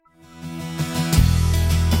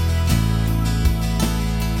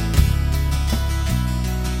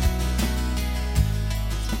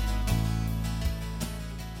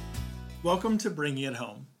Welcome to Bringing It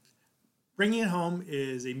Home. Bringing It Home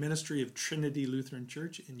is a ministry of Trinity Lutheran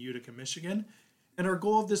Church in Utica, Michigan. And our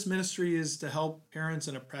goal of this ministry is to help parents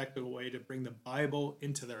in a practical way to bring the Bible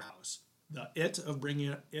into their house. The it of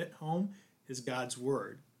bringing it home is God's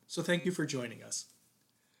Word. So thank you for joining us.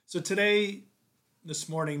 So this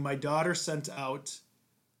morning, my daughter sent out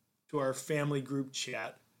to our family group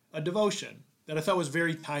chat a devotion that I thought was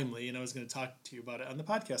very timely, and I was going to talk to you about it on the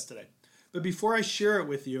podcast today. But before I share it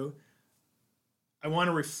with you, I want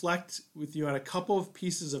to reflect with you on a couple of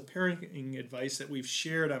pieces of parenting advice that we've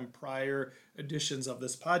shared on prior editions of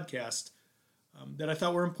this podcast that I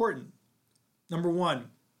thought were important. Number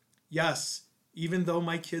one, yes, even though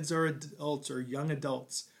my kids are adults or young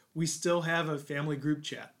adults, we still have a family group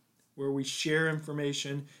chat where we share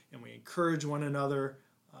information and we encourage one another,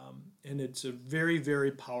 and it's a very,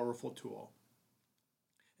 very powerful tool.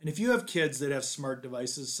 And if you have kids that have smart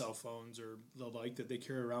devices, cell phones, or the like that they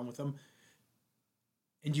carry around with them,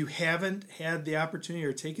 and you haven't had the opportunity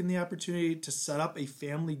or taken the opportunity to set up a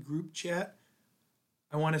family group chat,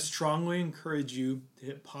 I want to strongly encourage you to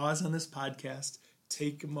hit pause on this podcast,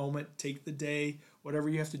 take a moment, take the day, whatever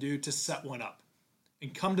you have to do to set one up,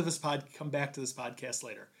 and come back to this podcast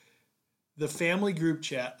later. The family group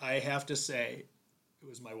chat, I have to say, it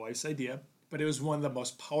was my wife's idea, but it was one of the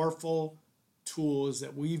most powerful tools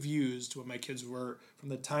that we've used when my kids were, from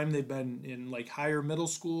the time they've been in like higher middle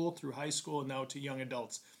school through high school and now to young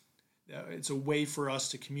adults. It's a way for us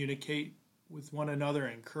to communicate with one another,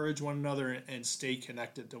 encourage one another, and stay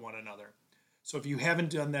connected to one another. So if you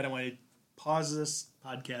haven't done that, I want to pause this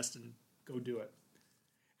podcast and go do it.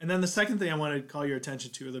 And then the second thing I want to call your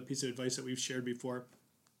attention to, the piece of advice that we've shared before,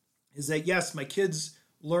 is that yes, my kids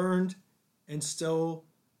learned and still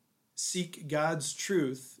seek God's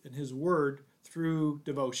truth and His Word through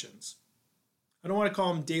devotions. I don't want to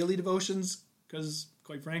call them daily devotions because,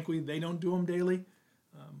 quite frankly, they don't do them daily.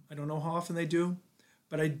 I don't know how often they do,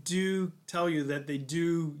 but I do tell you that they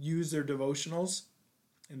do use their devotionals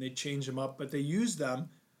and they change them up, but they use them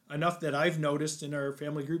enough that I've noticed in our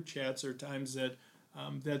family group chats or times that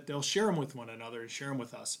they'll share them with one another and share them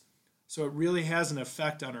with us. So it really has an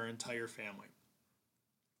effect on our entire family.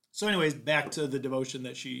 So anyways, back to the devotion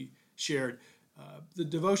that she shared. The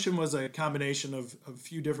devotion was a combination of a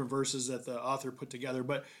few different verses that the author put together,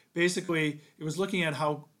 but basically it was looking at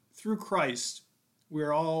how through Christ we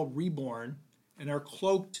are all reborn and are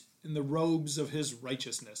cloaked in the robes of His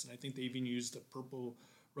righteousness. And I think they even used the purple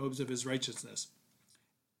robes of His righteousness.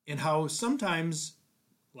 And how sometimes,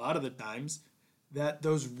 a lot of the times, that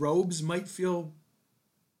those robes might feel,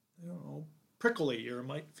 prickly or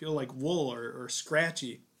might feel like wool or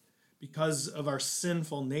scratchy, because of our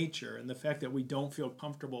sinful nature and the fact that we don't feel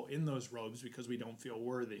comfortable in those robes because we don't feel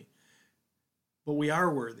worthy. But we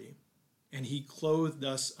are worthy, and He clothed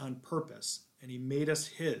us on purpose, and He made us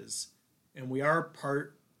His, and we are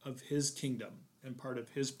part of His kingdom and part of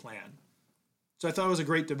His plan. So I thought it was a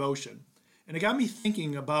great devotion. And it got me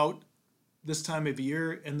thinking about this time of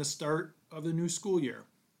year and the start of the new school year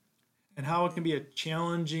and how it can be a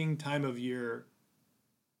challenging time of year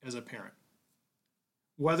as a parent.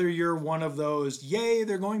 Whether you're one of those, yay,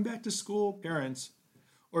 they're going back to school parents,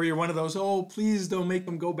 or you're one of those, oh, please don't make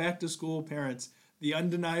them go back to school parents, the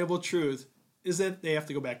undeniable truth is that they have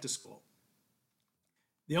to go back to school.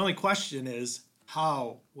 The only question is,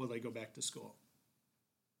 how will they go back to school?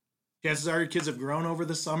 Chances are your kids have grown over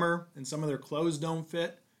the summer and some of their clothes don't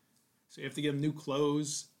fit, so you have to give them new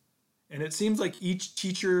clothes. And it seems like each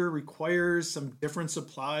teacher requires some different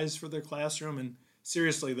supplies for their classroom, and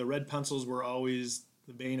seriously, the red pencils were always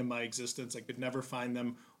the bane of my existence. I could never find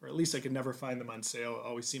them, or at least I could never find them on sale. It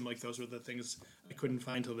always seemed like those were the things I couldn't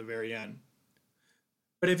find till the very end.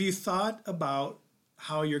 But have you thought about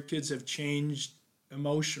how your kids have changed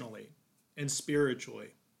emotionally and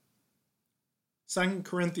spiritually? 2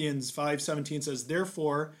 Corinthians 5:17 says,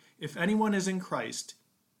 "Therefore, if anyone is in Christ,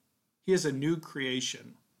 he is a new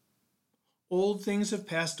creation. Old things have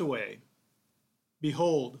passed away.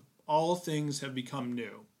 Behold, all things have become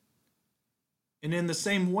new." And in the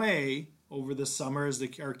same way, over the summer, as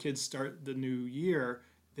our kids start the new year,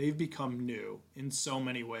 they've become new in so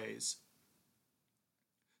many ways.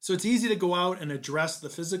 So it's easy to go out and address the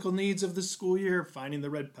physical needs of the school year, finding the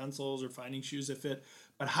red pencils or finding shoes that fit.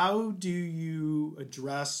 But how do you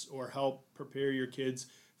address or help prepare your kids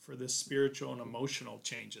for the spiritual and emotional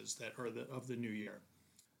changes that are of the new year?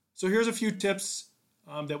 So here's a few tips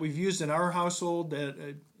that we've used in our household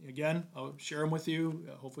that, again, I'll share them with you.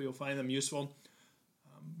 Hopefully you'll find them useful.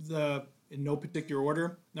 In no particular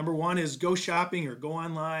order. Number one is go shopping or go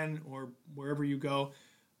online or wherever you go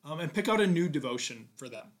and pick out a new devotion for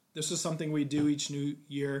them. This is something we do each new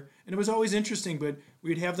year. And it was always interesting, but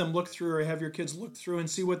we'd have them look through or have your kids look through and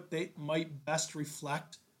see what they might best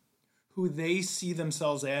reflect who they see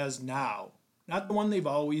themselves as now. Not the one they've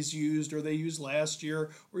always used or they used last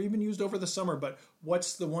year or even used over the summer, but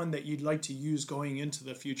what's the one that you'd like to use going into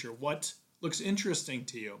the future? What looks interesting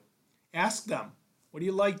to you? Ask them, what do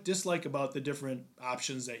you like, dislike about the different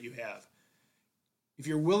options that you have? If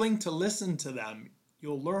you're willing to listen to them,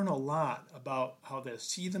 you'll learn a lot about how they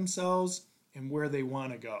see themselves and where they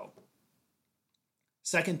want to go.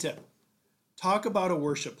 Second tip, talk about a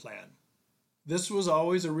worship plan. This was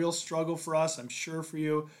always a real struggle for us, I'm sure for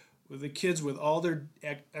you. With the kids with all their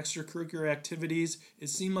extracurricular activities, it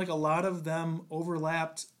seemed like a lot of them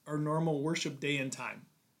overlapped our normal worship day and time.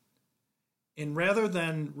 And rather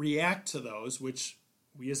than react to those, which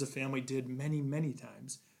we as a family did many, many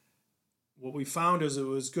times, what we found is it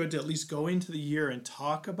was good to at least go into the year and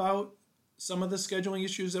talk about some of the scheduling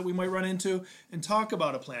issues that we might run into and talk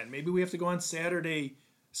about a plan. Maybe we have to go on Saturday,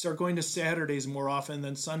 start going to Saturdays more often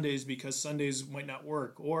than Sundays because Sundays might not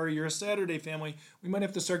work. Or you're a Saturday family, we might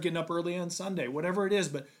have to start getting up early on Sunday, whatever it is.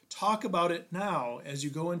 But talk about it now as you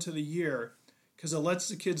go into the year, because it lets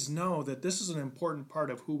the kids know that this is an important part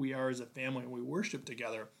of who we are as a family and we worship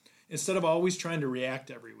together, instead of always trying to react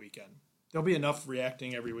every weekend. There'll be enough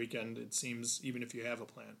reacting every weekend, it seems, even if you have a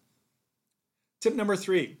plan. Tip number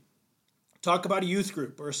 3, talk about a youth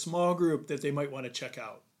group or a small group that they might want to check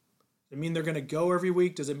out. Does it mean they're going to go every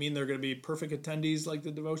week? Does it mean they're going to be perfect attendees like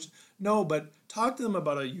the devotion? No, but talk to them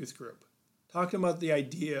about a youth group. Talk to them about the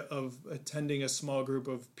idea of attending a small group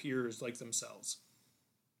of peers like themselves.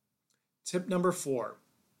 Tip number 4,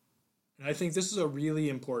 and I think this is a really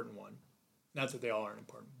important one. Not that they all aren't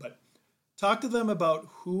important, but talk to them about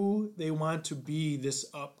who they want to be this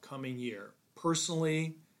upcoming year,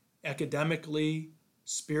 personally, academically,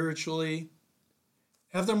 spiritually.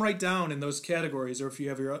 Have them write down in those categories, or if you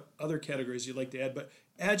have your other categories you'd like to add, but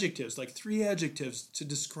adjectives, like 3 adjectives to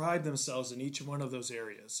describe themselves in each one of those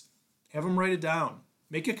areas. Have them write it down.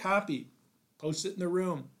 Make a copy. Post it in the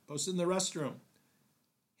room. Post it in the restroom.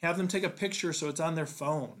 Have them take a picture so it's on their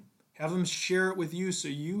phone. Have them share it with you so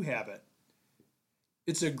you have it.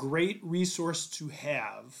 It's a great resource to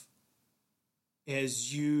have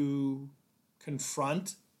as you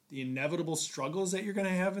confront the inevitable struggles that you're going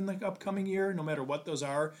to have in the upcoming year, no matter what those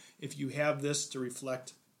are, if you have this to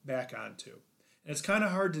reflect back onto. And it's kind of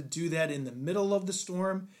hard to do that in the middle of the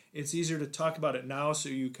storm. It's easier to talk about it now so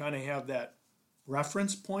you kind of have that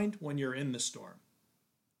reference point when you're in the storm.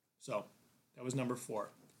 So that was number 4.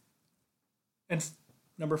 And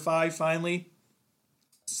number 5, finally,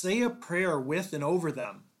 say a prayer with and over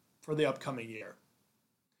them for the upcoming year.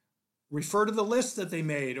 Refer to the list that they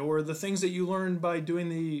made or the things that you learned by doing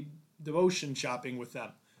the devotion shopping with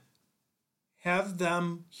them. Have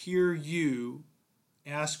them hear you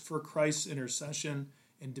ask for Christ's intercession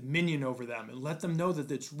and dominion over them, and let them know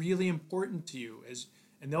that it's really important to you,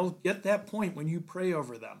 and they'll get that point when you pray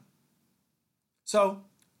over them. So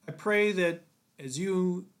I pray that as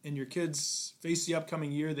you and your kids face the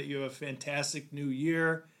upcoming year, that you have a fantastic new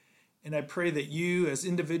year. And I pray that you as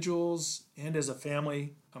individuals and as a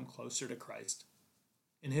family come closer to Christ.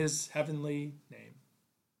 In his heavenly name,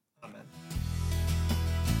 amen.